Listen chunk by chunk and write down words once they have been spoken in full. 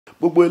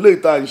gbogbo eléyìí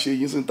tá à ń ṣe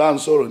yìí sí tá à ń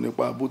sọ̀rọ̀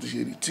nípa bó ti ṣe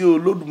rí tí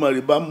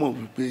Olódùmarè bá mọ̀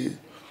wípé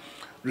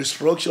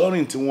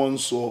restructuring tí wọ́n ń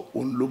sọ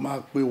òun ló máa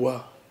pé wa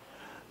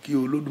kí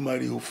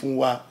Olódùmarè ò fún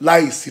wa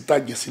láì sí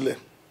tàjẹ̀ sílẹ̀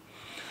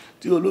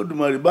tí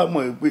Olódùmarè bá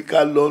mọ̀ pé ká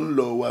lọ ń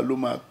lọ wa ló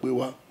máa pé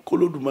wa kó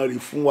Olódùmarè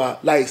fún wa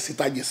láì sí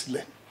tàjẹ̀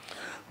sílẹ̀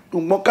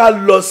ṣùgbọ́n ká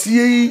lọ sí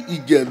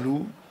Ìjẹ̀lú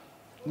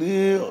ní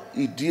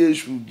ìdí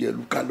èṣù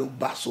Ìjẹ̀lú ká lọ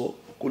bá sọ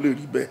kó lè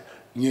rí bẹ́ẹ̀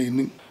yẹn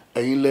ní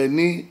ẹ̀yin lẹ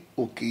ní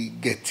òkè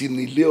Ìgẹ̀tì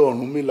nílé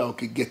Ọ̀rúnmìlà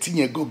òkè Ìgẹ̀tì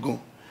yẹn gangan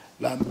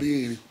là ń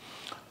béèrè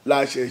la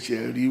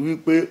ṣẹ̀ṣẹ̀ rí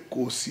wípé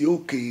kò sí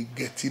òkè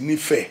Ìgẹ̀tì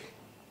nífẹ̀ẹ́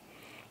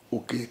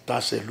òkè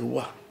Ìtasẹ̀ ló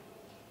wà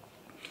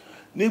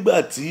nígbà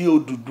tí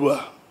Odùduwà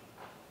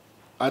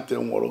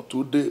àtẹ̀wọ̀nrọ̀ tó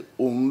dé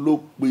òun ló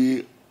pe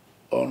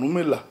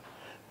Ọ̀rúnmìlà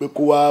pé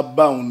kó wá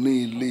bá òun ní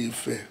Ilé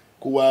Ifẹ̀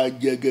kó wá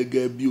jẹ́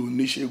gẹ́gẹ́ bí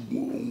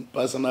oníṣègùn òun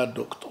personal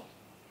doctor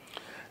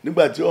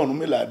nígbà tí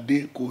Ọ̀rúnmìlà dé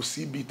kò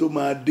síbi tó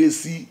máa dé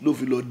sí ló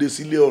fi lọ dé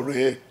sílé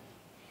ọ̀rẹ́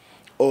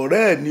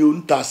ẹ̀ ní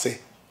Òǹtasẹ̀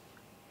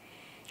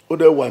ó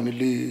dẹ̀ wà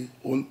nílé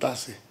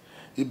Òǹtasẹ̀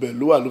ibẹ̀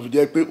ló wà ló fi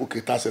jẹ́ pé òkè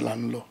Ìtasẹ̀ là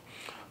ń lọ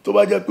tó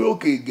bá jẹ́ pé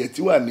òkè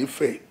Ìgẹ̀tì wà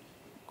nífẹ̀ẹ́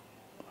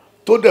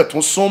tó dẹ̀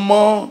tún sún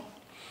mọ́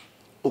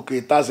òkè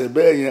Ìtasẹ̀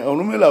bẹ́ẹ̀ yẹn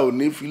Ọ̀rúnmìlà ò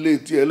ní fi lé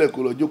tí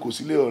ẹlẹ́kọ̀ọ́ lọ jókòó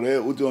sílé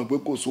ọ̀rẹ́ ó ti hàn pé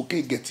kò sókè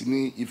Ìgẹ̀tì ní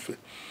Ifẹ̀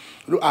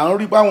à ń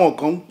rí báwọn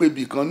kan ń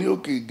pebì kan ní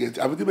òkè Ìgẹ̀tì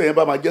àfi tí bẹ́ẹ̀ yẹn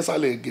bá máa jẹ́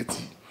sálẹ̀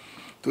Ìgẹ̀tì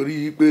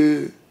torí pé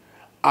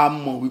a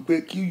mọ̀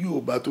wípé kí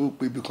Yorùbá tó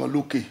pebì kan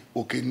lókè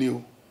òkè ni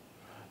o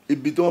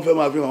ibi tí wọ́n fẹ́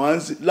máa fi hàn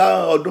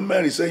wá ọdún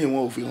 4 sẹ́yìn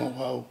wọn ò fi hàn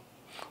wá o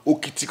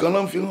òkìtì kan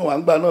náà ń fi hàn wá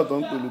ńgbà náà tó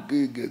ń pè lókè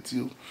Ìgẹ̀tì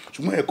o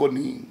ṣùgbọ́n ẹ̀kọ́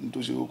ni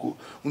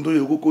nítorí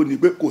kókó ni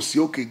pé kò sí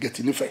òkè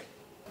Ìgẹ̀tì nífẹ̀ẹ́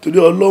torí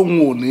Ọlọ́run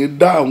ò ní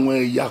dá àwọn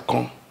ẹ̀yà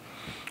kan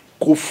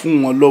kó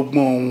fún wọn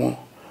lọ́gbọ́n wọn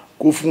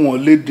kó fún wọn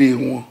lédè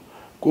wọn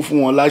kó fún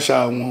wọn láṣà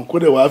wọn kó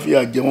dẹ̀ wá fìyà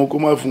jẹ wọn kó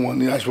má fún wọn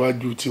ní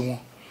aṣáájú tiwọn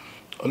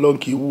Ọlọ́run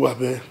kì í hùwà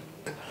bẹ́ẹ̀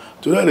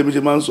torí ẹ̀ lèmi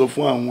ṣe máa ń sọ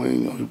fún àwọn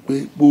èèyàn wípé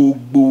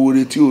gbogbo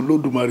oore tí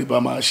Olódùmarè bá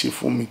máa ṣe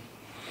fún mi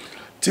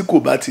tí kò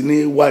bá ti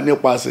ní wá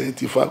nípasẹ̀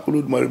tìfá kó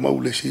Olódùmarè má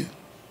wulẹ̀ ṣe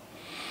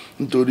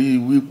nítorí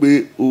wípé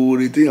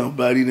oore téèyàn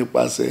bá rí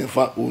nípasẹ̀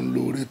Ifá òun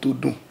lóore tó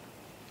dùn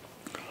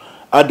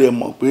a dẹ̀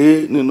mọ̀ pé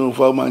nínú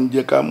Ifá máa ń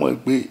jẹ́ ká mọ̀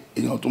pé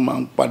èèyàn tó máa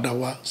ń padà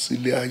wá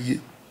sílé ayé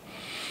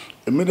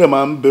èmi dẹ̀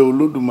máa ń bẹ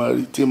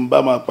Olódùmarè tí n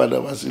bá máa padà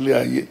wá sílé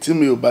ayé tí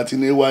mi ò bá ti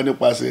ní wá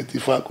nípasẹ̀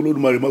tìfá kó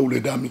Olódùmarè má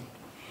wulẹ̀ dá mi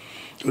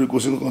torí kò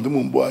sí nǹkan tí mò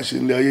ń bọ̀ àṣẹ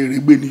nílé ayé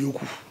rẹ̀ gbé ní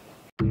yòókù.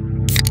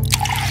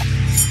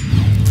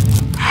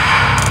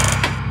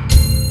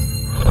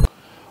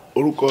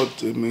 Orúkọ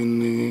tèmi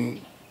ni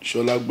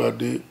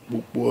Ṣọlágbadé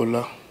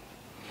Pópóọlá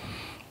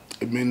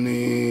èmi ni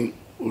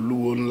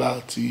olúwo ńlá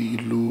ti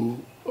ìlú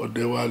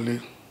Ọ̀dẹ́wálé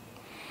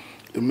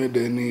èmi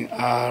dẹ̀ ni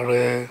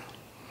ààrẹ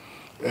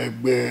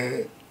ẹgbẹ́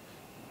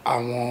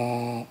àwọn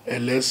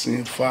ẹlẹ́sìn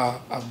Ifá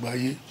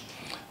àgbáyé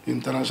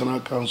International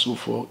Council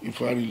for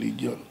Ifa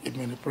Religion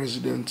èmi ni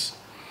president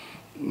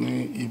ní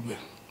ibẹ̀.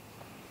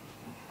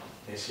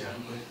 ẹ ṣe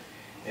àdúgbò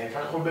ká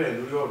kọ́ bẹ̀rẹ̀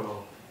lórí ọ̀rọ̀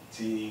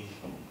ti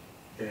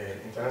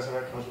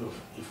International Council of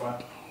Ifa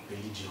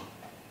Religion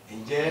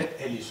ǹjẹ́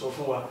ẹ lè sọ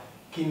fún wa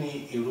kí ni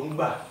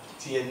èròǹgbà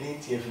tí ẹ ní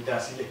tí ẹ fi dá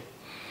sílẹ̀.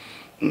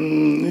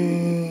 ní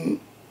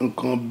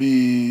nǹkan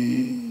bíi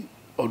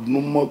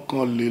ọdún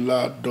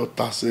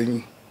 51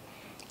 sẹ́yìn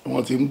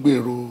wọ́n ti ń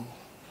gbèrò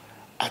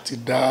àti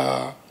dá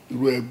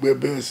irú ẹgbẹ́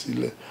bẹ́ẹ̀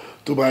sílẹ̀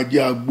tó máa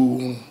jẹ́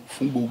agbóhùn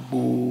fún gbogbo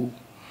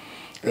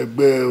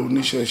ẹgbẹ́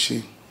oníṣẹ̀ṣe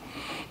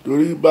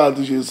torí bá a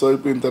ti ṣe sọ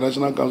pé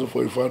International Council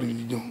for Ifa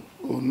Religion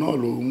òun náà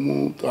ló mú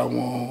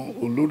àwọn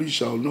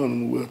olórìṣà òun náà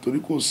mú wẹ̀ torí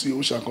kò sí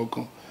òòṣà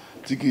kankan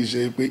tí kì í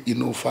ṣe pé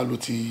inú Ifá ló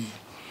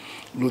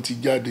ti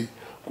jáde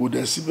kò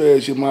dẹ̀ síbẹ̀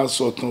ṣe máa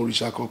sọ̀tàn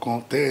òrìṣà kankan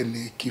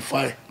tẹ́ẹ̀ni kífà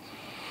ẹ̀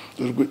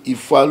torí pé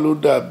Ifá ló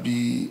dàbí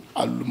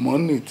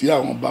àlùmọ́nì tí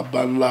àwọn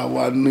baba ńlá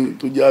wa ní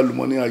tó jẹ́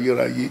àlùmọ́nì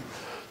ayérayé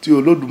tí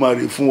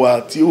Olódùmarè fún wa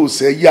tí ò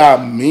sẹ́yà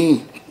míì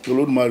tí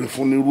Olódùmarè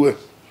fún nírú ẹ̀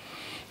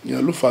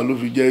ìyẹn ló fà ló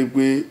fi jẹ́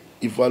pé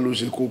Ifá ló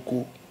ṣe kókó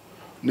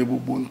ní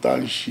gbogbo ń tà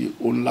ń ṣe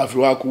òun la fi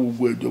wá kó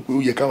gbogbo ẹ̀jọ́ pé ó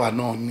yẹ káwa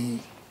náà ní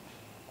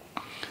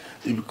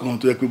ibì kan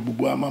tó yẹ pé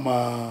gbogbo a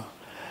máa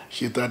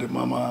ṣe tàbí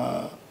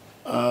máa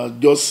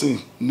jọ́sìn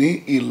ní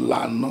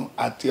ìlànà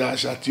àti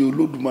àṣà tí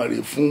Olódùmarè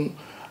fún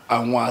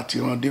àwọn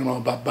àtìrandíran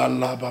baba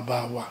ńlá baba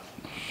wa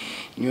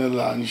ìyẹn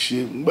là ń ṣe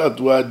nígbà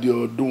tó wá di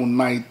ọdún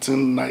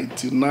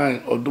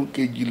 1999 ọdún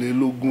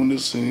 22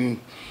 nísìnyí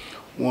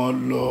wọ́n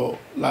lọ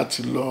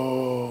láti lọ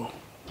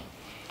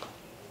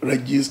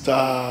rẹ́gísítà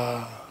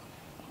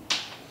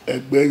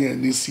ẹgbẹ́ yẹn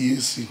ní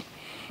CAC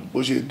bó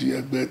ṣe di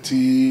ẹgbẹ́ tí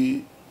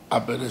a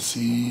bẹ̀rẹ̀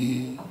sí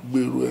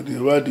gbèrò ẹni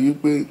ìwádìí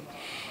wípé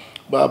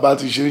bá a bá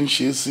ti ṣe ń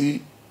ṣe sí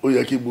ó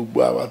yẹ kí gbogbo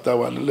àwa tá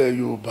wà nílẹ̀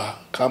Yorùbá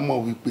ká mọ̀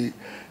wípé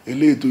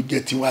eléyìí tó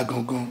jẹ́ tiwa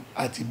gangan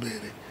àti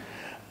bẹ̀rẹ̀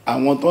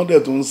àwọn tó ń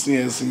dẹ̀ tó ń sin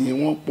ẹ̀sìn yìí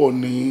wọ́n pọ̀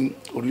ní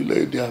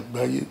orílẹ̀-èdè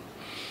àgbáyé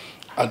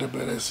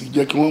àdẹ̀bẹ̀rẹ̀ sí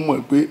jẹ́ kí wọ́n mọ̀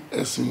pé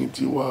ẹ̀sìn yìí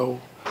tiwa o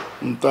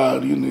ń tá a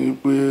rí ni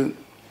pé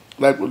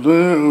láìpẹ́ tó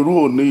irú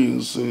òní yìí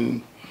ń sin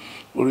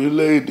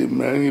orílẹ̀-èdè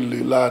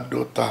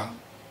 54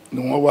 ni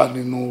wọ́n wà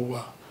nínú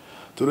wa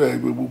torí ẹ̀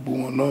gbogbo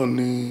wọn náà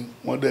ni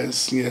wọ́n dẹ̀ ń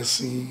sin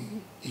ẹ̀sìn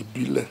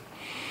ìbílẹ̀.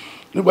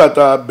 Nígbà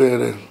tá a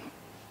bẹ̀rẹ̀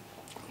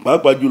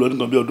pàápàá jùlọ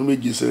nìkan bí ọdún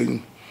méje sẹ́yìn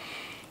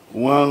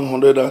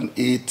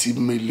 180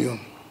 million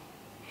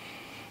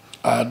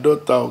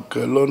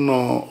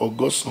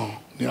 50,000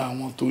 ni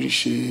àwọn tó ń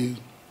ṣe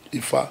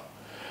Ifá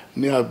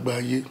ní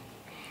àgbáyé.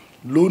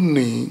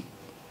 Lónìí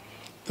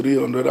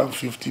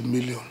 350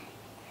 million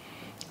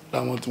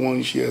làwọn tí wọ́n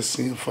ń ṣe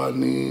ẹ̀sìn Ifá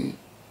ní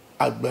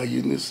àgbáyé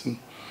nísìn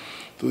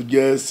tó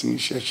jẹ́ ẹ̀sìn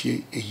ìṣẹ̀ṣe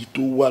èyí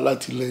tó wá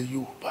láti ilẹ̀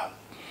Yorùbá.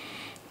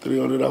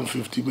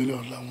 350 million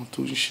làwọn tó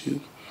ń ṣe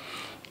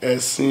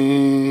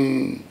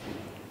ẹ̀sìn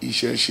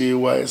ìṣẹ̀ṣe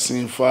wa, ẹ̀sìn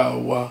Ifá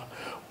wa.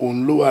 Òun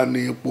ló wà ní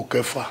ipò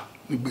kẹfà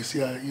nígbésí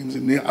ayé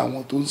ní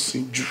àwọn tó ń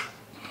sìn jù.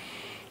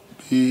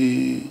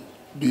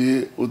 Bí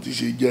ó ti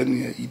ṣe jẹ́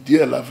nìyẹn. Ìdí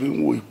ẹ̀ la fi ń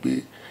wò pé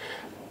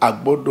a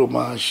gbọ́dọ̀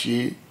máa ṣe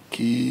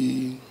kí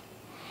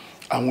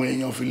àwọn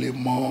èèyàn fi lè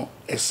mọ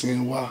ẹ̀sìn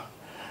wa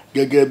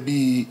gẹ́gẹ́ bí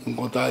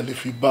nǹkan tá a lè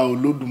fi bá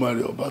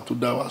Olódùmarè ọba tó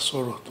dá wa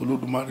sọ̀rọ̀, tó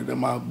Olódùmarè dẹ̀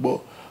máa gbọ́,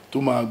 tó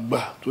máa gbà,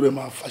 tó dẹ̀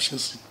máa fàṣẹ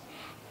sí.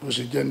 Bó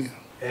ṣe jẹ́ nìyẹn.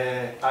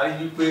 A rí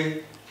wípé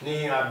ní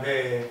abẹ́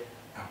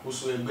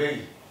àkóso ẹgbẹ́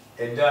yìí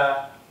ẹ dá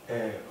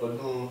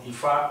ọdún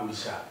Ifá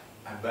òrìṣà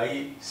àgbáyé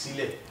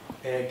sílẹ̀.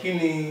 Kí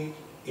ni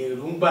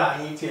èròǹgbà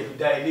yín tí ẹ fi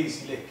dá eléyìí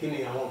sílẹ̀? Kí ni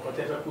àwọn nǹkan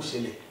tẹ́ fẹ́ kó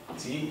ṣẹlẹ̀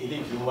tí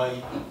eléyìí fi ń wáyé?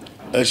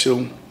 Ẹ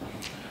ṣeun.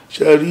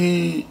 Ṣé rí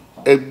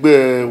ẹgbẹ́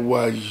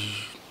wa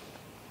yìí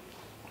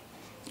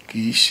kì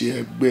í ṣe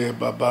ẹgbẹ́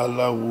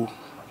babaláwo.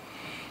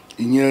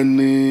 Ìyẹn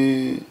ni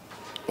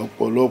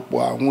ọ̀pọ̀lọpọ̀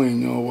àwọn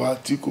èèyàn wa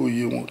tí kò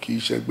yé wọn. Kì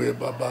í ṣe ẹgbẹ́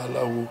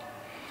babaláwo,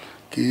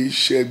 kì í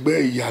ṣe ẹgbẹ́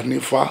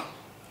ìyánífá,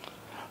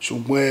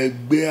 ṣùgbọ́n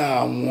ẹgbẹ́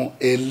àwọn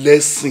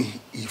ẹlẹ́sìn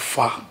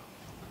Ifá.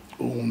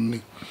 Òun ni.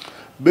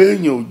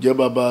 Béèyàn ò jẹ́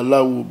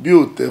babaláwo bí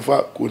ò tẹ́fá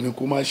kò ní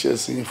kó má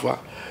ṣẹ̀sìn Ifá.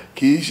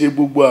 Kì í ṣe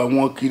gbogbo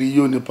àwọn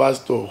kiriyó ni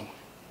pásítọ̀,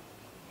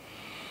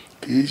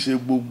 kì í ṣe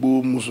gbogbo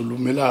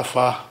mùsùlùmí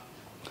láfá.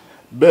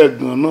 Bẹ́ẹ̀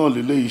gan náà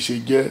lélẹ́yìí ṣe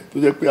jẹ́ tó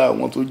jẹ́ pé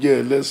àwọn tó jẹ́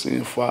ẹlẹ́sìn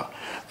Ifá,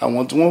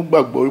 àwọn tí wọ́n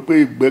gbàgbọ́ wípé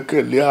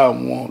ìgbẹ́kẹ̀lé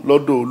àwọn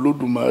lọ́dọ̀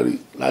Olódùmarè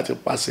láti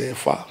pàṣẹ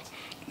Ifá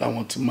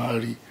làwọn tí máa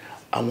rí,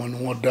 àwọn ni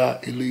wọ́n dá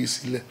eléyìí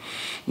sílẹ̀.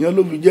 Ìyẹn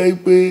ló fi jẹ́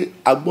pé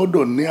a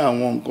gbọ́dọ̀ ní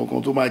àwọn nǹkan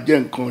kan tó máa jẹ́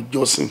nǹkan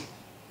jọ́sìn.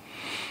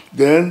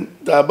 Then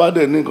tá a bá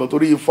dẹ̀ ní nǹkan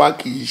torí Ifá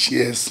kì í ṣe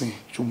ẹ̀sìn,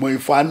 ṣùgbọ́n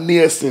Ifá ní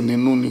ẹ̀sìn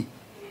nínú ni.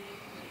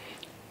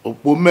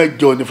 Òpó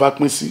 9 ni Ifá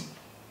pín sí.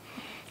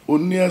 Ó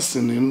ní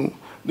ẹ̀sìn nínú.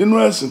 Nínú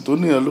ẹ̀sìn tó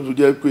níyàn ló fi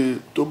jẹ́ pé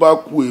tó bá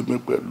kú èmi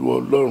pẹ̀lú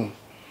Ọlọ́run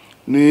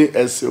ní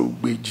ẹsẹ̀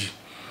ògbèjì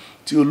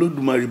tí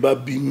Olódùmarè bá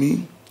bi mí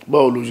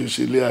báwo ló ṣe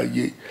ṣe lé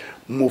ayé,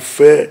 mo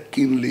fẹ́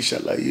kí n lè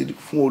ṣàlàyé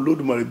fún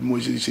Olódùmarè bí mo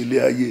ṣe ṣe lé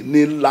ayé ní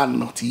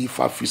ìlànà tí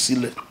Ifá fi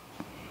sílẹ̀.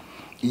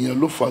 Ìyẹn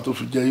ló fà tó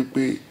fi jẹ́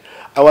pé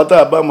àwa tá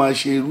a bá máa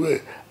ṣe irú ẹ̀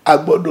a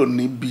gbọ́dọ̀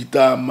níbi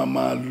tá a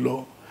máa lọ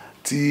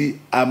tí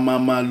a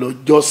máa lọ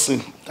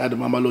jọ́sìn, tá a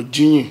máa lọ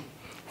jíyìn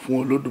fún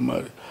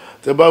Olódùmarè.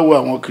 Tẹ́ bá wo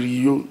àwọn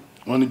kiriyó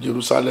wọ́n ní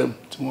Jerusalem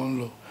tí wọ́n ń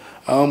lọ,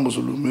 àwọn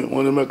mùsùlùmí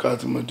wọ́n ní Mẹ́kà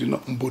àti Mẹ́dínà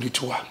ń borí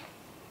tiwa.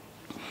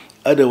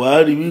 A dẹ̀ wá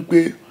rí wípé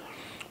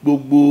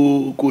gbogbo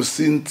kò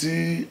sí tí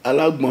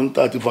alágbọ̀ntà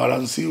àti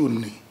Faransé ò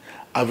ní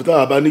àfi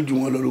táwa bá ní jù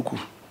wọ́n lọ lókù.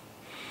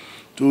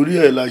 Torí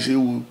ẹ̀ la ṣe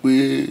wò pé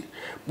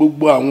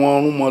gbogbo àwọn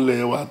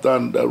ọ̀rúnmọlẹ̀ wa tá à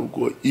ń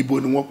darúkọ ibo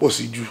ni wọ́n pọ̀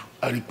sí jù.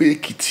 A rí pé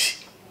Èkìtì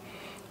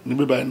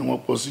níbí báyìí ni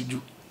wọ́n pọ̀ sí jù.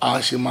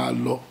 A ṣe máa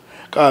lọ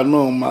káà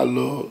náà máa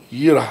lọ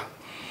yíra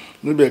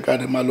níbẹ̀ ká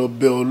dẹ̀ máa lọ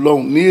bẹ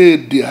Ọlọ́run ní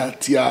èdè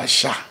àti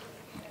àṣà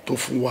tó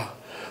fún wa.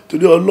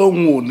 Torí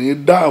Ọlọ́run ò ní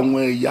dá àwọn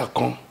ẹ̀yà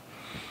kan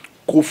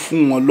kó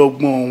fún wọn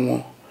lọ́gbọ́n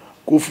wọn,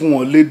 kó fún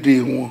wọn lédè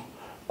wọn,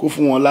 kó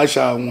fún wọn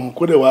láṣà wọn,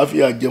 kó dẹ̀ wá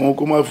fìyà jẹ wọn,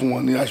 kó má fún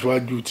wọn ní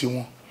aṣáájú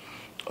tiwọn.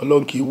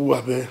 Ọlọ́run kì í hùwà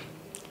bẹ́ẹ̀.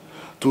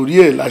 Torí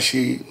ẹ̀ la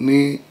ṣe ní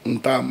n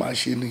tá a máa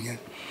ṣe nìyẹn.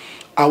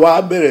 Àwa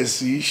bẹ̀rẹ̀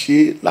sí í ṣe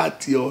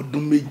láti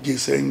ọdún 7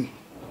 sẹ́yìn.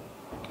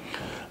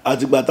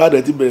 Àtìgbà tá a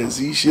dẹ̀ ti bẹ̀rẹ̀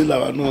sí í ṣe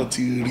làwa náà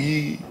ti rí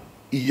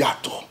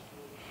ìyàtọ̀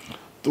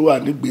tó wà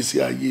nígbésí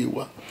ayé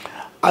wa.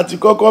 A ti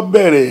kọ́kọ́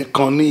bẹ̀rẹ̀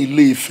kan ní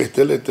Ilé Ifẹ̀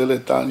tẹ́lẹ̀tẹ́lẹ̀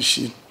tá à ń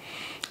ṣe.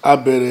 A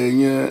bẹ̀rẹ̀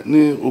yẹn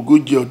ní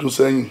 40 ọdún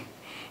sẹ́yìn.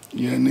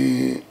 Ìyẹn ni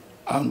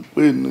à ń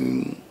pè ní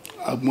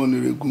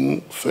Agbọ́nirègún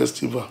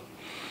Festival.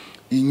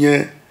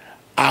 Ìyẹn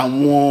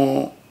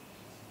àwọn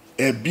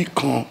ẹbí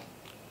kan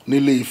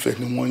nílé Ifẹ̀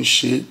ni wọ́n ń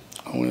ṣe.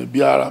 Àwọn ẹbí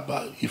Àràbà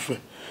Ifẹ̀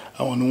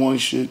àwọn ni wọ́n ń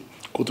ṣe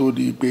kó tó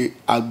di pé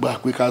a gbà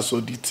pé ká sọ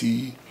di ti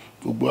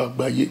gbogbo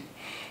àgbáyé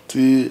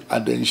tí a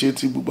dẹ̀ ń ṣe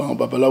tí gbogbo àwọn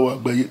babaláwo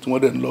àgbáyé tí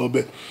wọ́n dẹ̀ ń lọ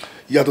ọbẹ̀.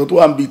 Ìyàtọ̀ tó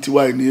wà níbi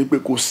tiwa yìí ni pé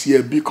kò sí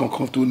ẹbí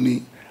kankan tó ní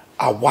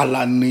àwa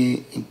la ní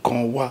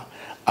nǹkan wa,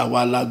 àwa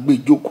la gbé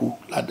jókòó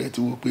ládẹ̀ tí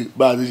wọ́n pé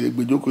bá a ti ṣe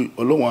gbé jókòó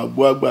Ọlọ́run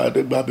àgbọ́ àgbà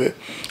àdẹ́gbà bẹ́ẹ̀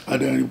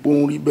àdẹ̀rìn pé ó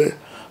ń rí bẹ́ẹ̀.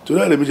 Torí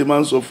ẹ̀ lèmi ṣe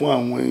máa ń sọ fún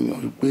àwọn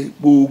èèyàn pé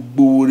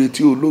gbogbo oore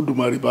tí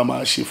Olódùmarè bá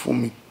máa ṣe fún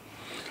mi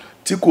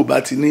tí kò bá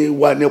ti ní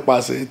wá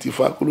nípasẹ̀ ti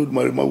Ifá kó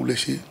Olódùmarè máa wulẹ̀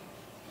ṣe.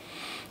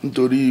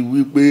 Nítorí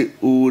wípé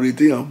oore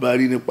téèyàn bá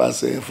rí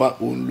nípasẹ̀ Ifá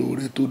òun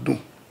lóore tó dùn.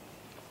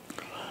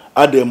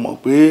 A dẹ̀ mọ̀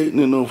pé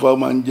nínú Ifá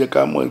máa ń jẹ́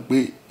ká mọ̀ pé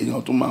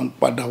èèyàn tó máa ń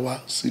padà wá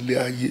sílé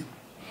ayé.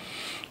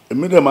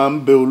 èmi dẹ̀ máa ń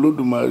bẹ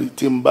Olódùmarè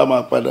tí n bá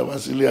máa padà wá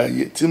sílé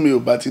ayé tí mi ò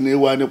bá ti ní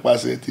wá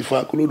nípasẹ̀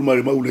tìfá kó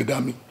Olódùmarè má wulẹ̀ dá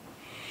mi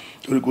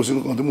torí kò sí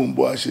nǹkan tí mò ń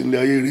bọ̀ àṣẹ nílé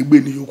ayé rẹ̀ gbé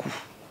ní yòókù.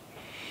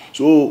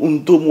 So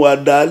ohun tó mú wa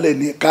dálẹ̀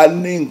ni ká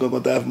ní nǹkan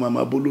kan tá a fi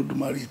máa bọ́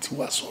Olódùmarè tí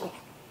wá sọ̀rọ̀,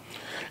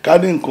 ká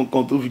ní nǹkan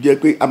kan tó fi jẹ́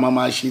pé a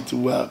máa ṣe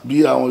tiwa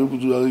bí àwọn yòókù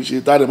tó lọ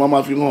ṣe tá a dẹ̀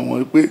máa fi hàn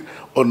wọ́n pé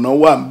ọ̀nà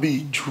wà ń bí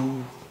ju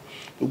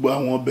gbogbo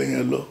àwọn ọbẹ̀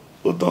yẹn lọ.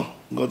 Ó tán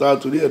nǹkan tá a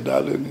torí ẹ̀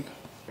dálẹ̀ ni.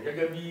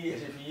 Gẹ́gẹ́ bí ẹ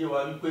ṣe fi yé wa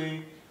wípé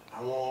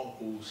àwọn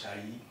òòṣà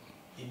yìí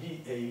ibi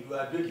ìlú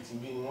Adó-Èkìtì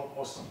bí ni wọ́n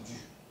pọ̀ sí jù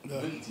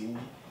Adó-Èkìtì ń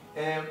bí.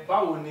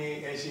 Báwo ni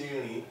ẹ ṣe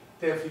rìn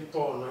tẹ́ fi tọ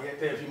ọ̀nà yẹn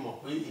tẹ́ fi mọ̀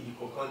pé ibì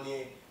kankan ni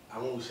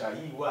àwọn òòṣà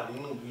yìí wà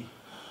nínú ìlú yìí?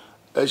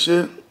 Ẹ ṣe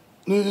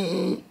ní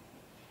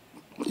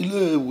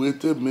ilé ìwé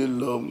tèmi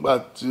lọ nígbà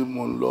tí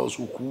mo lọ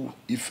sùkúù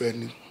Ifẹ̀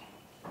ni,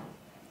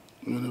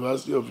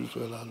 University of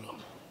Ifẹ̀ la lọ.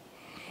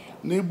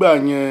 Nígbà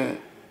yẹn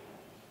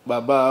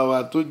bàbá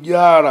wa tó jẹ́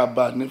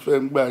àràbà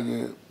nífẹ̀ẹ́ ńgbà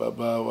yẹn,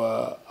 bàbá wa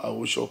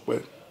Àwòṣọpẹ́,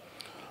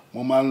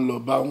 mo máa ń lọ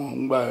bá wọn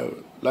ńgbà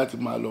láti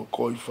máa lọ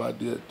kọ́ Ifá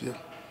díẹ̀díẹ̀.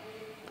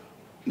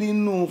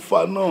 Nínú Ifá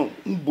náà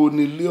níbo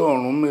ni ilé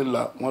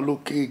Ọ̀rúnmìlà, wọn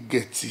lókè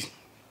Gẹ̀tì.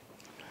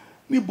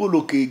 Níbo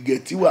lókè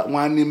Gẹ̀tì wà,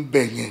 wọn á ní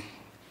ibẹ̀ yẹn,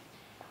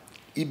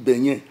 ibẹ̀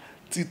yẹn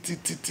títí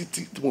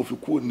tí mo fi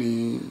kúrò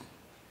ní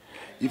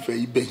Ifẹ̀,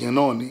 ibẹ̀ yẹn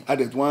náà ni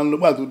adẹ̀tí wọn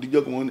lọ́gbà tó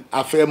dijọ́ kan wọn ni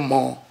a fẹ́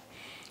mọ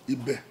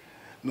ibẹ̀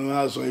ni wọ́n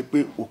á sọ pé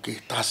òkè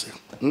Ìtasẹ̀.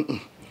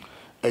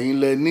 Ẹ̀yin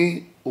lẹ ní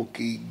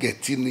òkè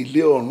Gẹ̀tì ní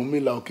ilé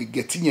Ọ̀rúnmìlà, òkè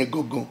Gẹ̀tì yẹn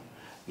gangan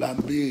là ń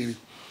béèrè.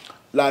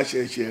 La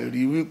ṣẹ̀ṣẹ̀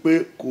rí wípé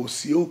kò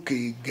sí òkè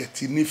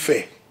Gẹ̀tì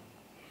nífẹ̀ẹ́,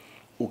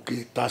 òkè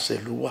Ìtasẹ̀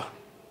ló wà.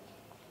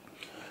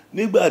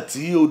 Nígbà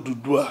tí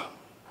Odùduwà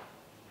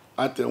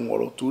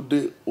àtẹ̀wọ̀nrọ̀ tó dé,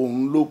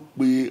 òun ló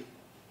pe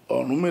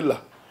Ọ̀rúnmìlà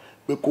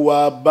pé kó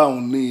wá bá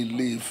òun ní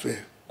Ilé Ifẹ̀,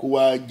 kó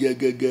wá jẹ́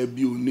gẹ́gẹ́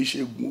bí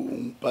oníṣègùn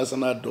òun,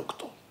 personal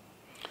doctor.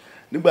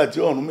 Nígbà tí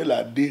Ọ̀rúnmìlà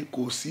dé,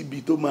 kò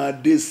síbi tó máa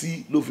dé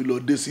sí, ló fi lọ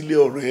dé sílé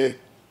ọ̀rẹ́ ẹ̀.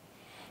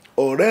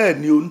 Ọ̀rẹ́ ẹ̀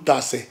ni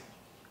Òǹtasẹ̀,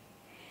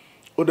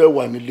 ó dẹ̀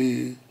wà nílé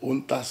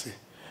Òǹtasẹ̀,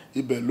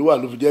 ibẹ̀ ló wà,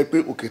 ló fi jẹ́ pé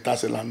òkè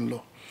Ìtasẹ̀ là ń lọ.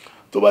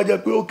 Tó bá jẹ́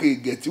pé òkè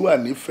Gẹ̀tì wà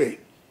nífẹ̀ẹ́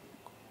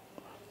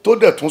tó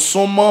dẹ̀ tún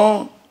sún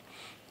mọ́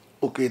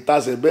òkè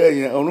Ìtasẹ̀ bẹ́ẹ̀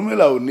yẹn,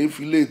 Ọ̀rúnmìlà ò ní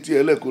fi lé tí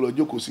ẹlẹ́kọ̀ọ́ lọ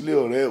jókòó sílé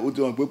ọ̀rẹ́ ẹ̀, ó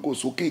ti hàn pé kò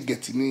sókè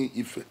Gẹ̀tì ní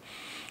Ifẹ̀.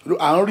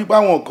 À ń rí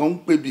báwọn kan ń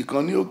pebì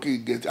kan ní òkè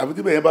Gẹ̀tì, àfi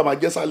tí bẹ́ẹ̀ yẹn bá máa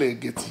jẹ́ sálẹ̀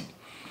Gẹ̀tì,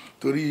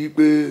 torí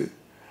pé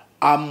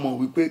a mọ̀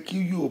wípé kí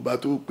Yorùbá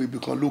tó pebì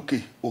kan lókè,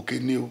 òkè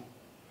ni o.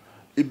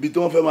 Ibi tí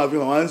wọ́n fẹ́ máa fi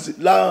hàn wá ń sí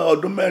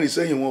ọdún 4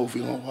 sẹ́yìn wọn ò fi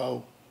hàn wá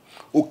o.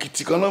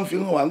 Òkìtì kan náà ń fi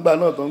hàn wá ńgbà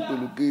náà tó ń pè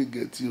lókè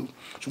Gẹ̀tì o.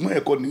 Ṣùgbọ́n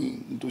ẹ̀kọ́ ni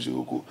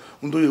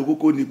nítorí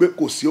kókó ni pé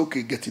kò sí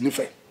òkè Gẹ̀tì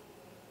nífẹ̀ẹ́.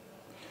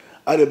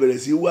 A lè bẹ̀rẹ̀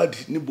sí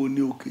wádìí níbo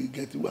ni òkè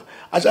Gẹ̀tì wà.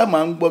 Aṣá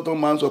máa ń gbọ́ tán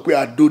máa ń sọ pé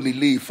Adó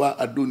nílé Ifá,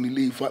 Adó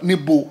nílé Ifá,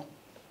 níbo?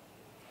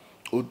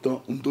 Ó tán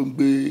ohun tó ń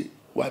gbé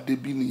wa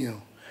débí nìyẹn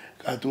o.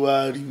 Ká tó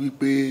wá rí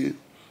wípé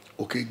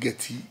òkè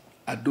Gẹ̀tì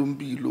Adó ń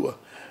bí ló wà.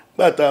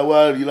 Nígbà tá a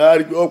wá rí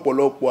láàárín pé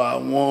ọ̀pọ̀lọpọ̀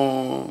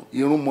àwọn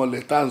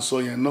irúnmọlẹ̀ tá à ń sọ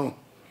yẹn náà,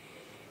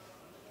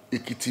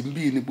 Èkìtì ń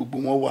bí ni gbogbo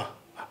wọn wà.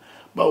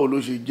 Báwo ló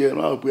ṣe jẹ́?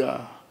 Wọ́n á rò pé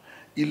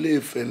Ilé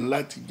Ifẹ̀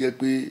ńlá ti jẹ́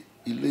pé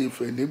Ilé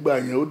Ifẹ̀ nígbà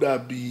yẹn ó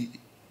dàbí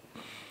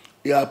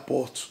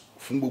airport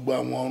fún gbogbo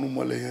àwọn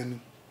irúnmọlẹ̀ yẹn ni.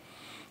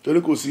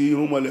 Torí kò sí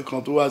irúnmọlẹ̀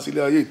kan tó wá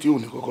sílé ayé tí ò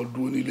ní kọ́kọ́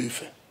dúró ní Ilé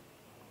Ifẹ̀.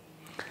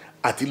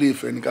 Àti Ilé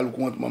Ifẹ̀ ní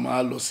kálukú wọn ti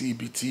máa lọ sí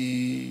ibi tí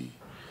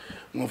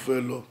wọ́n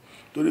fẹ́ lọ.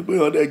 Torí pé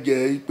wọ́n dẹ̀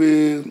jẹ́ pé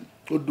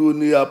ó dúró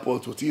ní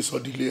airport ò tí ì sọ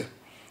dílé ẹ̀,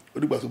 ó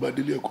dìgbà tó bá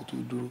délé ẹ̀ kó tó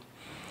dúró.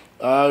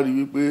 A rí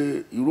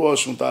wípé irú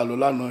Ọ̀ṣun tá a lọ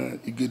lánàá,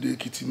 Ìgèdè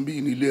Èkìtì ń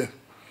bí nílé ẹ̀,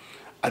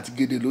 àti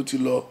Ìgèdè ló ti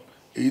lọ.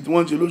 Èyí tí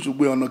wọ́n ń ṣe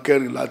lóṣogbo ọ̀nà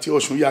 14 tí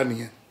Ọ̀ṣun yà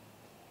nìyẹn,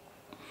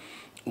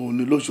 òun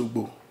ni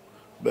lóṣogbo.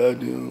 Bẹ́ẹ̀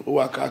ni ó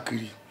wà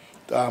káàkiri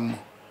tá a mọ̀.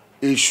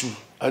 Èṣù,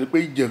 a rí pé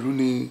Ìjẹ̀lú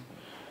ni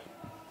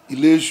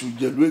ilé Èṣù,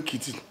 Ìjẹ̀lú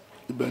Èkìtì,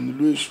 ibẹ̀ ni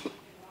ilé Èṣù.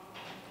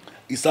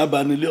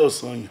 Ìsábà ni ilé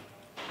Ọ̀sanyàn.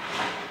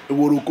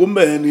 Ìwòròkó ń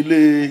bẹ̀ ni ilé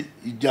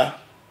Ìjà.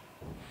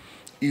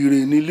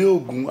 Ìrè ni ilé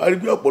Ògún. A rí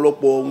pé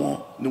ọ̀pọ̀lọpọ̀ wọn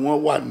ni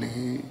wọ́n wà ní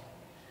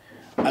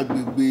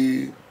agbègbè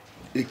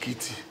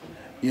Èkìtì.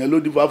 Ìyẹn ló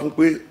dífá fún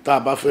pé tá a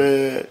bá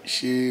fẹ́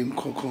ṣe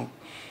nǹkan kan,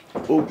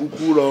 ó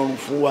kúkú rọrùn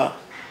fún wa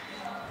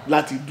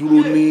láti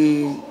dúró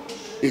ní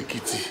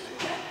Èkìtì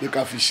pé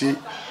ká fi ṣe.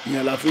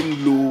 Ìyẹn la fi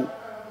ń lo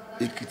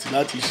Èkìtì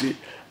láti ṣe.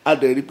 A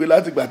dẹ̀ rí pé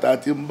láti ìgbà tá a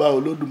ti ń bá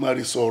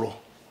Olódùmarè sọ̀rọ̀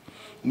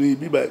ní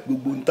ibi báyìí,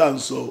 gbogbo ń tà ń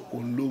sọ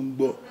òun ló ń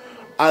gbọ́.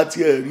 A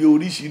ti ẹ̀ rí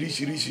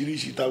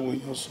oríṣiríṣi táwọn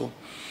èèyàn sọ.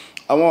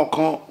 Àwọn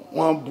kan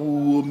wọ́n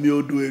bu omi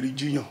odò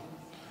Ẹ̀rìjìyàn,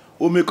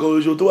 omi kan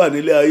oṣù tó wà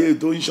nílé ayé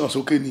tó ń ṣàn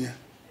sókè nìyẹn.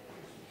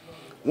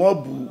 Wọ́n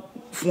bù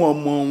fún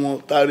ọmọ wọn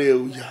tààrẹ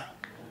òyà.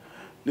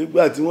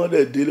 Nígbà tí wọ́n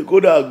dẹ̀ délé,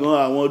 kódà gan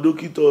àwọn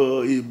dókítà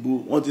èèbó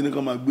wọ́n ti ní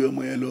kán máa gbé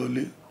ọmọ yẹn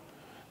lọlé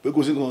pé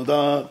kò sí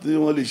nǹkan tí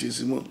wọ́n lè ṣe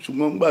sí mọ́.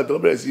 Ṣùgbọ́n nígbà tí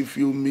wọ́n bẹ̀rẹ̀ sí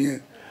fi omi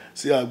yẹn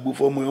sí àgbo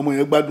fọmọ yẹn, ọmọ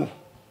yẹn gbádùn.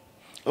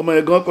 Ọmọ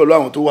yẹn gan pẹ̀lú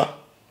àwọn tó wà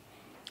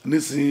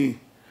nísìnyí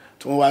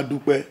tí wọ́n wá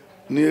dúpẹ́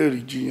ní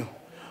Ẹ̀rìjìyàn.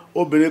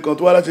 Obìnrin kan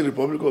tó wá láti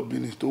Republic of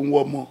Benin tó ń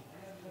wọ́ ọmọ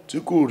tí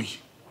kò rí,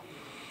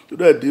 tó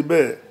dẹ̀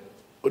débẹ̀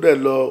ó dẹ̀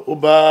lọ ó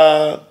bá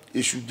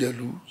èṣù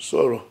jẹ̀lú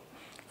sọ̀rọ̀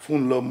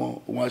fún lọ́mọ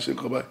òun àṣẹ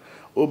kan báyìí,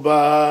 ó bá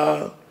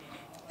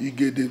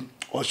ìgèdè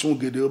ọ̀ṣun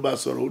gèdè ó bá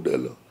sọ̀rọ̀ ó dẹ̀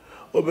lọ.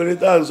 Obìnrin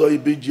tá à ń sọ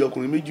ìbejì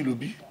ọkùnrin méjì ló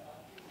bí.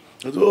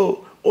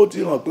 Ó ti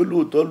hàn pé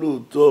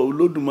lóòótọ́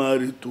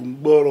olódùmarè tó ń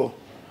gbọ́rọ̀,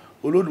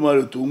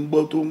 olódùmarè tó ń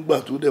gbọ́ tó ń gbà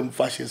tó dẹ̀ ń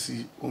fàṣẹ sí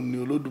òun ni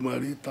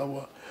olódùmarè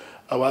táwa,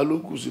 àwa ló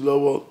kù sí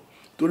lọ́wọ́,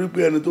 torí pé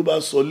ẹni tó bá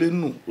sọ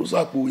lẹ́nu ó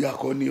sàpò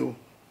ìyàkọ́ ni o.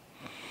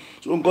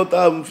 So nǹkan tá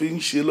à ń fi ń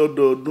ṣe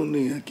lọ́dọọdún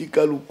nìyẹn, kí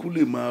kálukú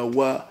lè máa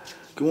wá,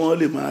 kí wọ́n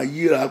lè máa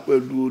yíra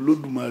pẹ̀lú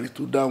olódùmarè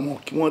tó dá wọn,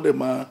 kí wọ́n dẹ̀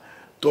máa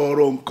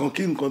tọrọ nǹkan,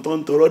 kí nǹkan tó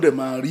ń tọrọ dẹ̀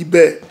máa rí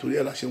bẹ́ẹ̀, torí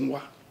ẹ̀ la ṣe ń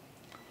wá.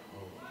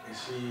 Ẹ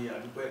ṣe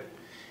àdúpẹ́,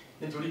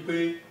 nítorí pé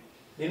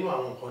nínú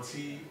àwọn nǹkan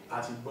tí a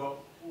ti gbọ́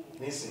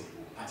nísìn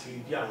àti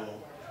bí àwọn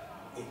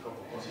nǹkan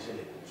kọ̀ọ̀kan ṣe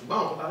ṣẹlẹ̀, ṣùgbọ́n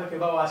àwọn kan tá fẹ́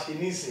bá wa ṣe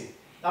nísìn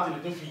láti lè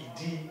tún fi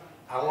ìdí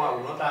àwọn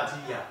àwòrán tá a ti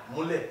yà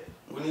múlẹ̀,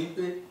 ó ní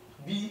pé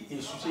bí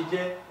èṣù ṣe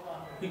jẹ́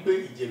wípé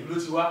Ìjẹ̀bú ló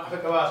ti wá,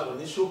 afẹ́kẹ́ bá sọ̀rọ̀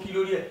ní ṣókí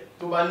lórí ẹ̀,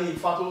 tó bá ní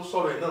ifá tó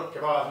sọ̀rọ̀ ẹ̀ náà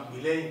kẹ́ bá wa fi gbé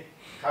lẹ́yìn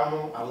ká mú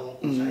àwọn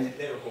òṣàyẹ̀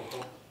lẹ́yìn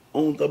kọ̀ọ̀kan.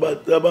 Ohun tá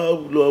a bá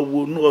lọ wo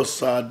inú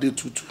ọ̀sà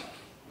Adétutù,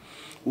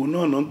 òun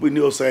náà ń pè ní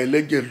ọ̀sà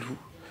ẹlẹ́jẹ̀lú,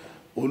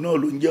 òun náà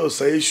ló ń jẹ́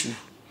ọ̀sà èṣù,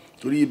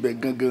 torí ibẹ̀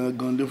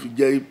gangan ló fi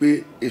jẹ́ pé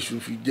èṣù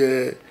fi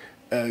jẹ́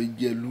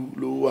Ìjẹ̀lú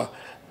ló wà.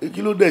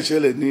 Kí ló dẹ̀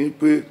ṣẹlẹ̀ ní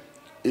pé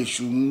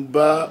èṣù ń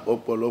bá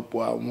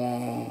ọ̀pọ̀lọpọ̀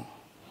àwọn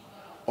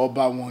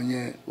ọba wọn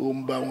yẹn, ó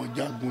ń bá wọn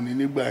jagun ní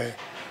nígbà yẹn.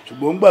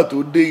 Ṣùgbọ́n nígbà tó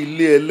dé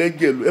ilé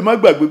ẹlẹ́jẹ̀lú, ẹ má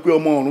gbàgbé pé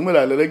ọmọ Ọ̀rúnmìlà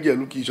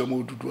ẹlẹ́jẹ̀lú kì í ṣe ọmọ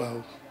Odùduwà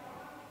o.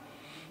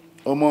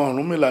 Ọmọ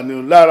Ọ̀rúnmìlà ni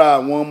o, lára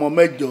àwọn ọmọ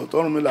mẹ́jọ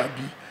tọ́rúnmìlà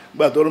bí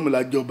gbà tọ́rúnmìlà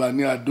jọba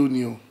ní Adó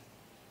ni o.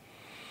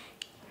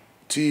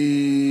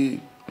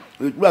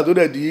 Nígbà tó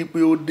dẹ̀ di pé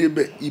ó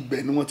débẹ̀,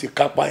 ibẹ̀ ni wọ́n ti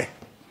kápá ẹ̀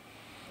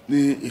ní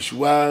èṣù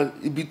wá,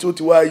 ibi tó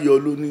ti wá yọ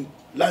lónìí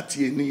láti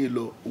èní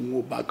lọ òun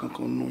ò bá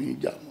kankan nù yín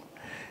jà mọ́.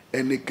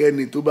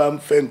 Ẹnikẹ́ni tó bá ń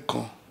fẹ́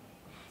nǹkan,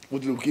 mo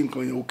ti lè kí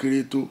nǹkan yẹn ó kéré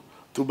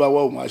tó bá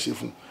wá òun á ṣe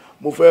fún un.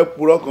 Mo fẹ́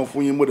purọ́ kan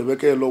fún yín, mo dẹ̀ fẹ́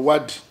kẹ́ ẹ lọ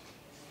wádìí.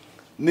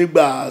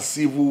 Nígbà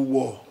civil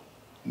war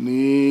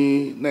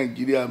ní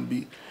Nàìjíríà ń bí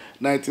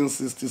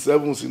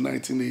 1967 sí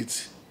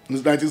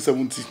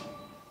 1970,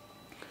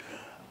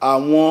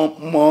 àwọn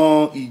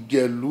ọmọ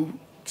Ìjẹ̀lú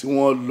tí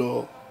wọ́n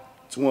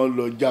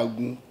lọ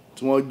jagun,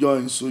 tí wọ́n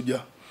join sójà,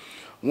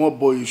 wọ́n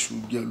bọ èṣù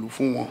Ìjẹ̀lú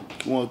fún wọn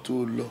kí wọ́n tó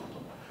lọ.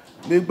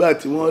 Nígbà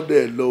tí wọ́n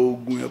dẹ̀ lọ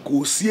ogun yẹn,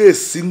 kò sí a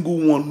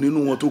single one nínú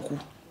wọn tó kú.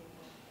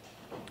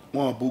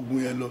 Wọ́n àbógun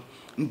yẹn lọ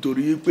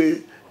nítorí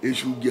pé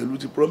èṣù Ìjẹ̀lú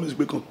ti promise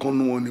pé kankan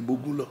nu wọn ní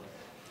bógun lọ.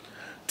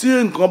 Tí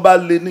nǹkan bá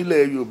le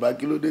nílẹ̀ Yorùbá,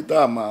 kí ló dé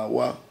tá a máa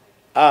wá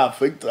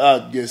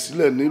àjẹ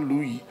sílẹ̀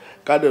nílùú yìí,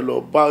 ká dẹ̀ lọ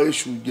bá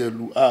èṣù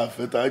Ìjẹ̀lú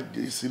àfẹ́ tá a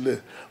jẹ sílẹ̀,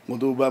 mo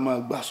tó bá máa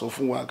gbà sọ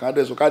fún wa, ká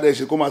dẹ̀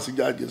ṣe kó má sì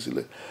já jẹ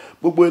sílẹ̀.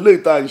 Gbogbo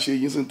eléyìí tá à ń ṣe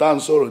yìí sí tá à ń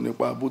sọ̀rọ̀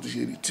nípa bó ti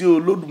ṣe rí, tí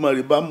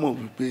olódùmarè bá mọ̀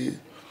wípé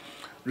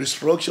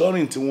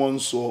restructuring tí wọ́n ń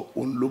sọ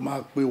òun ló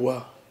máa pé wa,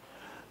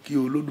 kí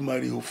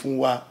olódùmarè ò fún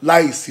wa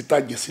láì sí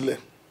tàjẹ̀ sílẹ̀.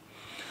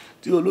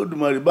 Tí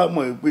olódùmarè bá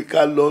mọ̀ pé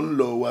ká lọ ń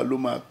lọ wa ló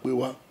máa pé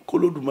wa, kó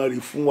olódùmarè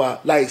fún wa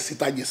láì sí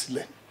tàjẹ̀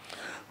sílẹ̀.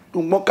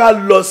 Ṣùgbọ́n ká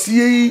lọ sí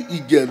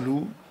Ìjẹ̀lú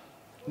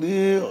ní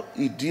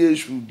ìdí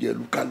èṣù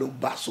Ìjẹ̀lú, ká lọ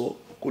bá sọ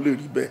kó lè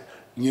rí bẹ́ẹ̀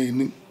yẹn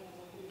ní.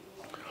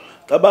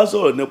 Tá bá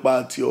sọ̀rọ̀ nípa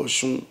ti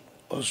Ọ̀ṣun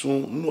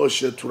nínú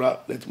Ọ̀ṣẹ̀tura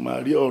lẹ́tí máa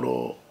rí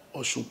ọ̀rọ̀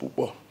Ọ̀ṣun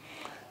púpọ̀,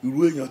 irú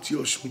èèyàn tí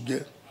Ọ̀ṣun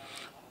jẹ́,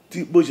 tí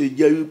bó ṣe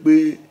jẹ́ wípé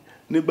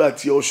nígbà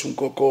tí Ọ̀ṣun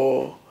kọ́kọ́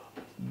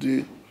dé,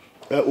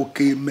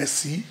 òkè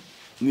Mẹ́sì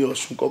ni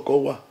Ọ̀ṣun kọ́kọ́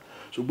wà,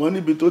 ṣùgbọ́n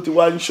níbi tó ti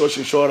wá ń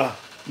ṣọ̀ṣẹ̀ ṣọ́ra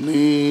ní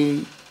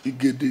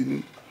Ìgèdè ni,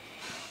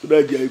 tó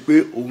dẹ̀ jẹ́ pé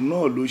òun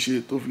náà ló ṣe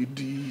tó fi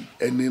di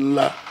ẹni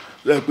ńlá,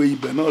 tó dẹ̀ pé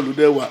ibẹ̀ náà ló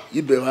dẹ̀ wà,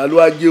 ibẹ̀ wà ló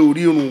wá jẹ́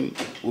orírun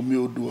omi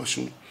odò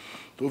Ọ̀ṣun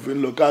tó fi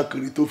ń lọ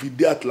káàkiri tó fi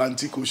dé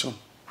Atlantic Ocean.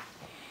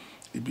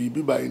 Ibi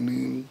bíbá yìí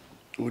ni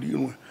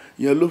orírun ẹ̀,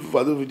 ìyẹn ló fi fà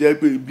tó fi jẹ́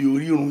pé ibi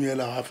orírun yẹn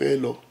làwa fẹ́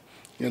lọ,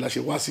 ìyẹn la ṣe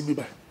wá sí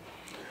bíbá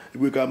yìí,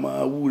 ìpè ká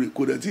máa wúre,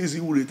 kò dẹ̀ tí ì sí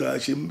wúre tá a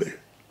ṣe ń bẹ̀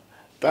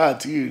tá a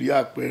ti rí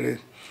àpẹẹrẹ.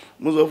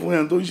 Mo sọ fún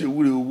ẹni tó ń ṣe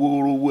wúre owó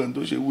orówó, ẹni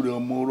tó ṣe wúre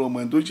ọmọ ọmọ,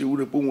 ẹni tó ṣe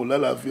wúre pé òun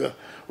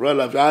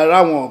lálàáfíà ara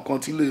àwọn kan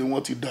tí lè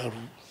wọ́n ti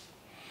dàrú,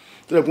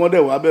 tẹ́lẹ̀ pé wọ́n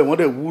dẹ̀ wá bẹ́ẹ̀ wọ́n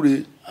dẹ̀ wúre,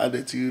 a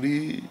dẹ̀ ti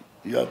rí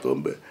ìyàtọ̀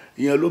ń bẹ̀.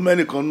 Ìyẹn ló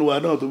mẹ́nìkan nú wa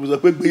náà tó fi sọ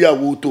pé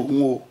gbéyàwó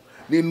tòun o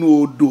nínú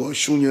odò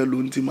Ọ̀ṣun yẹn ló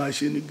ń ti máa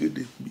ṣe ní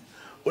Gèdè bí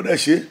ó dẹ̀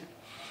ṣe.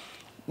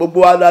 Gbogbo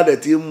wa dẹ̀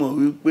ti mọ̀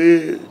wípé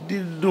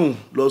dídùn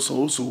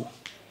lọ́sàn-án oṣù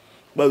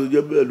gbàdúrà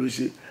jẹ́ bẹ́ẹ̀ ló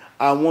ṣe.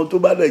 Àwọn tó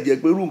bá dẹ̀ jẹ́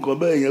pé irú nǹkan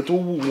bẹ́ẹ̀ yẹn tó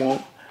wù wọ́n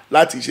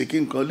láti ṣe kí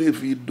nǹkan lè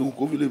fi dùn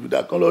kó fi lè fi dà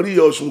kán lọ rí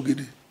Ọ̀ṣun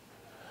Gèdè,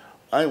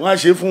 wọ́n á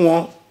ṣe fún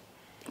wọn,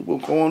 gbogbo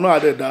nǹkan wọn náà á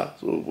dẹ̀ dá,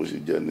 so bó ṣe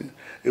jẹ́ ni.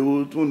 Èwo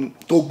tún ni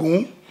t'Ògún,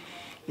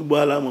 gbogbo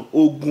alámọ̀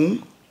Ògún,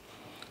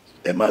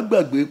 ẹ má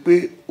gbàgbé pé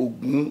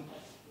Ògún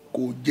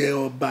kò jẹ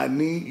ọba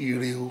ní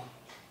Ìrè o,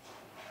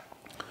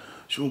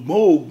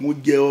 ṣùgbọ́n Ògún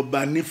jẹ ọba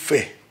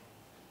nífẹ̀,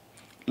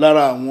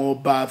 lára àwọn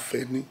ọba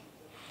Afẹ̀ ni.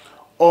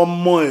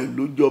 Ọmọ ẹ̀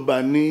ló jọba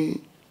ní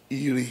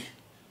Ìrè,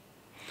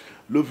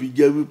 ló fi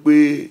jẹ́ wípé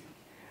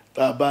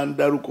tá a bá ń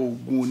dárúkọ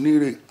Ògún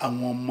Onírè,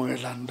 àwọn ọmọ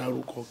ẹ̀ là ń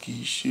dárúkọ, kì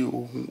í ṣe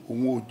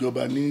òun ò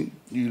jọba ní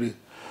Ìrè.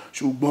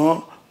 ṣùgbọ́n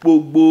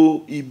gbogbo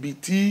ibi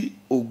tí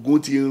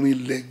Ògún ti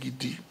rinlẹ̀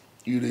gidi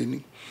ire ni.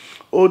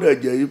 Ó dẹ̀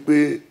jẹ́ wípé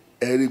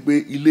ẹ rí pé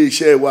ilé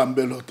iṣẹ́ wà ń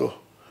bẹ lọ́tọ̀,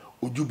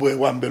 ojúbọ ẹ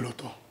wà ń bẹ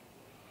lọ́tọ̀,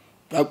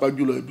 pàápàá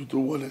jùlọ ibi tó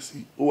wọlé sí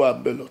ó wà ń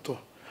bẹ lọ́tọ̀.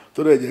 Tó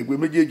dẹ̀ jẹ́ pé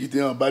méjèèjì tí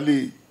èèyàn bá lè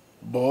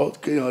bọ́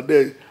kéèyàn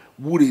dẹ̀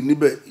wúre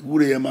níbẹ̀,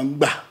 ìwúre yẹn máa ń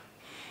gbà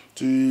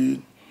tí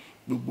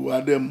gbogbo wa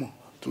dẹ̀ mọ̀.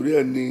 Torí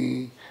ẹ̀ ni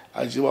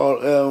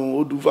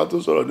Odùfá tó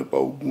sọ̀rọ̀ nípa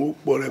Ògún ó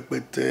pọ̀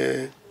rẹpẹtẹ,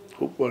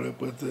 ó pọ̀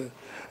rẹpẹtẹ.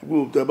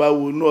 Gbogbo tẹ́ bá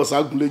wo inú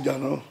Ọ̀ṣágunléjà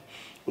náà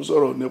ó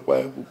sọ̀rọ̀ nípa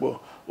ẹ̀ púpọ̀,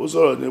 ó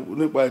sọ̀rọ̀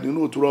nípa ẹ̀ nínú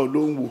Òtúrá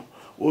Olóńgbò,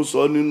 ó sọ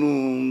nínú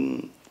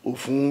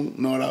Òfun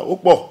Nàrà, ó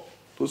pọ̀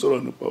tó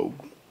sọ̀rọ̀ nípa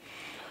Ògún.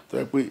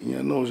 Tẹ́ pé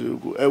ìyẹn náà ṣe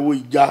kó ẹ wo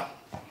ìjà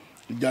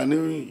ní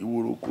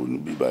Ìwòròkó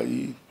níbí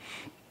báyìí.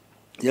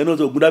 Ìyẹn náà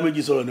tó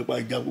Ògúndáméjì sọ̀rọ̀ nípa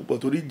ìjà púpọ̀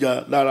torí ìjà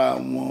lára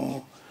àwọn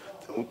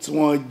tí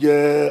wọ́n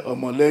jẹ́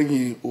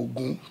ọmọlẹ́yìn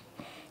Ògún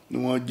ni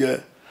wọ́n jẹ́.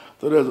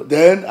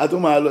 Then a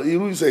tún máa lọ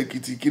irú Ìṣẹ̀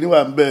Èkìtì kìíní wà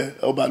ń bẹ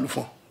Ọba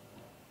Àlùfọ̀n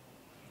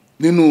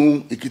nínú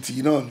Èkìtì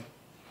yìí náà ni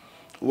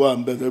wà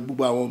ń bẹ tẹ́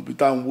gbogbo àwọn òbí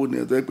táwọn wò ní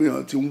ẹ̀ tẹ́ pé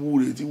èèyàn ti ń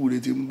wúre tí wúre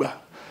ti ń gbà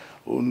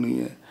ó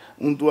nìyẹn.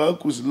 Ohun tó wá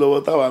kù sí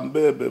lọ́wọ́ táwa ń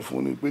bẹ̀ẹ̀bẹ̀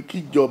fún ni pé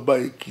kíjọba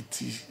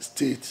Èkìtì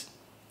state,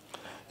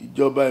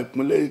 ìjọba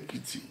ìpínlẹ̀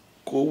Èkìtì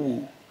kó wò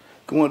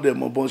kí wọ́n dẹ̀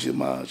mọ bọ́n ṣe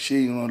máa ṣe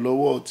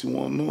ìrànlọ́wọ́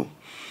tiwọn náà.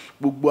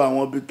 Gbogbo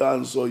àwọn ibi tá à ń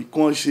sọ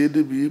kàn ṣe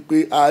débi pé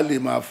a lè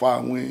máa fa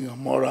àwọn èèyàn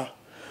mọ́ra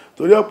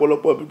torí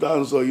ọ̀pọ̀lọpọ̀ ibi tá à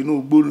ń sọ inú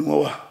igbó ni wọ́n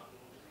wà.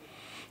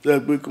 Tẹ́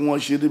pé kí wọ́n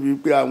ṣe débi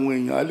pé àwọn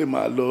èèyàn á lè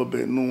máa lọ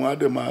ọbẹ̀ inú wọn á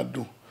dẹ̀ máa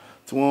dùn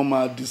tí wọ́n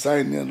máa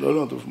design ẹ̀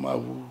lọ́nà tó fi máa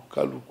wù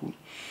kálukú.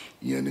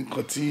 Ìyẹn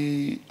nìkan tí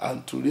à ń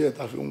torí ẹ̀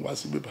tá fi ń wá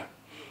sí bíbá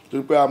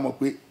torí pé a mọ̀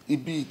pé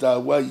ibi ìta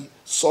wá yìí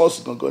ṣọ́ọ̀ṣì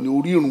gangan ni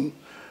orírun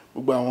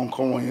gbogbo àwọn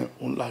nǹkan wọ̀nyẹn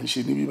òun là ń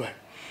ṣe ní bíbá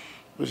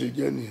bó ṣe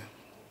jẹ́ nìyẹn.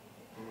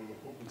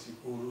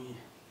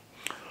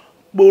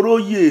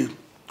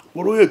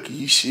 Poróyè kì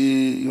í ṣe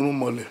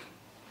irúnmọlẹ̀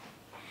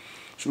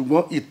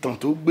ṣùgbọ́n ìtàn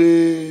tó gbé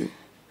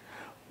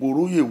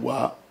Poróyè wá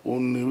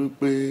òun ni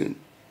wípé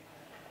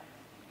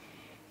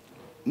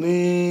ní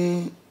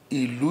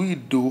ìlú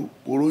Ìdó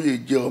Poróyè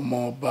jẹ́ ọmọ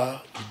ọba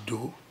Ìdó.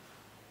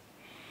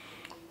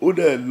 Ó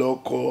dẹ̀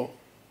lọ́kọ,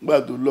 gbà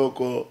tó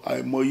lọ́kọ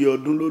àìmọye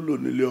ọdún ló lò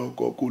nílé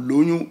ọkọ kò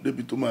lóyún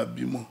débi tó máa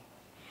bímọ.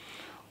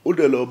 Ó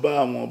dẹ̀ lọ bá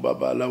àwọn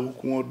babaláwo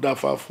kí wọ́n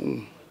dáfá fún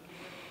un.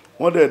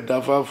 Wọ́n dẹ̀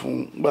dáfá fún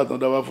un, nígbà tán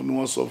dáfá fún un ni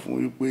wọ́n sọ fún un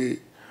wípé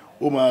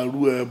ó máa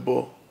rú ẹbọ,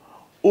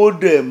 ó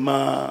dẹ̀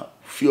máa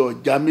fi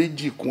ọ̀já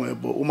méjì kún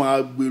ẹbọ, ó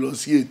máa gbé lọ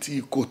sí etí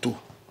ìkòtò.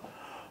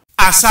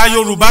 Àṣà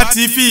Yorùbá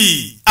TV,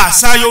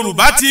 Àṣà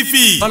Yorùbá TV.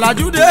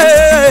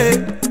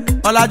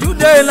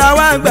 Ọ̀làjúdé la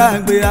wá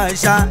gbàgbé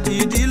àṣà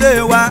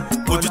ìdílé wa.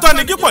 Òtítọ́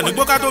ni kíkọ̀ ní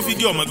gbóká tó fi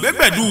di ọmọ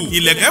gbẹ́gbẹ̀dù.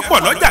 Ìlẹ̀kẹ̀ pọ̀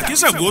lọ́jà kí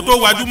Ṣàngó tó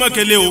wájú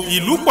mọ́kẹ́lẹ́ o.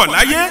 Ìlú pọ̀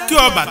láyé kí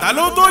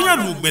Ọbàtálá tó yàn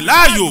lùgbìn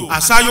láàyò.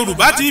 Àṣà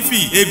Yorùbá TV,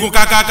 egun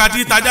kakaka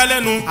ti tajà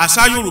lẹ́nu.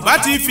 Àṣà Yorùbá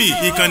TV,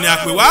 ìkànnì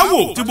àpèwáwò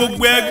tí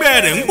gbogbo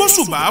ẹgbẹ́ rẹ̀ ń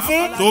gbóṣùbà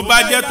fún. Tó bá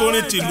jẹ́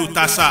torin tìlù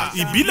tàṣà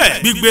ìbílẹ̀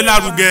gbígbé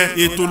lárugẹ.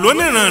 Ètò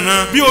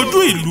lóníranran bí ojú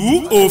ìlú,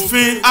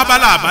 òfin,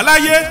 abala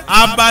àbáláyé,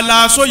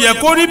 abala sóyẹ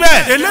kórí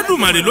bẹ́ẹ̀.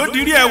 Elédùmarè ló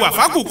dirí ẹwà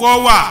fákùkọ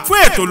wà. Fún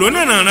ètò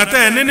lóníranran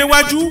tẹ́ ẹ ní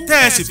níwájú tẹ́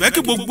ẹ sì fẹ́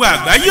kí gbogbo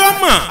àgbáyé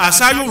ọmọ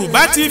Àṣà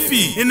Yorùbá TV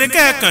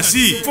ìníkẹ́ ẹ kàn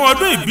sí fún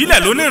ọdún ìbílẹ̀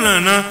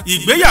lóníranran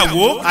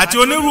ìgbéyàwó àti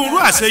onírúurú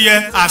àṣeyẹ.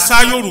 Àṣà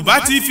Yorùbá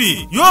TV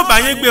yóò bá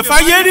yín gbé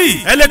fáyé rí.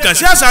 Ẹ lè kàn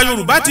sí Àṣà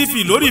Yorùbá TV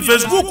lórí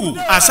Facebook,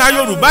 Àṣà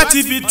Yorùbá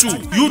TV 2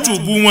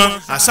 YouTube wọn,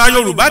 Àṣà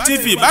Yorùbá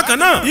TV bákan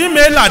náà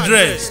email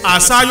address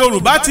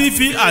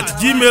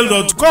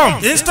asayorubatv@gmail.com,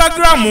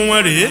 Instagram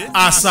wọn rèé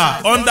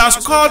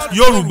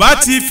àṣà_Yorùbá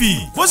TV,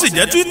 bó sì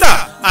jẹ́ Twitter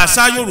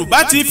Àṣà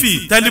Yorùbá TV,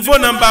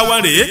 tẹlifóònù nọ́mbà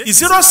wọn rèé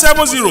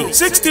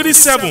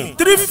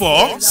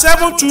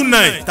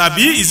 070-637-34729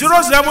 tàbí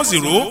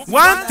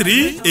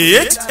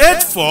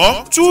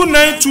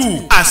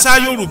 070-138-84292. Àṣà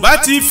Yorùbá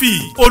TV,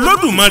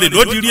 Olódùmarè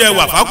ló dirí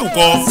ẹwà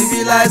fákùkọ.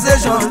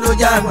 Civilization ló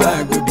jágbá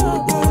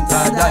gbogbo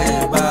tàdá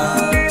ẹ̀ bá.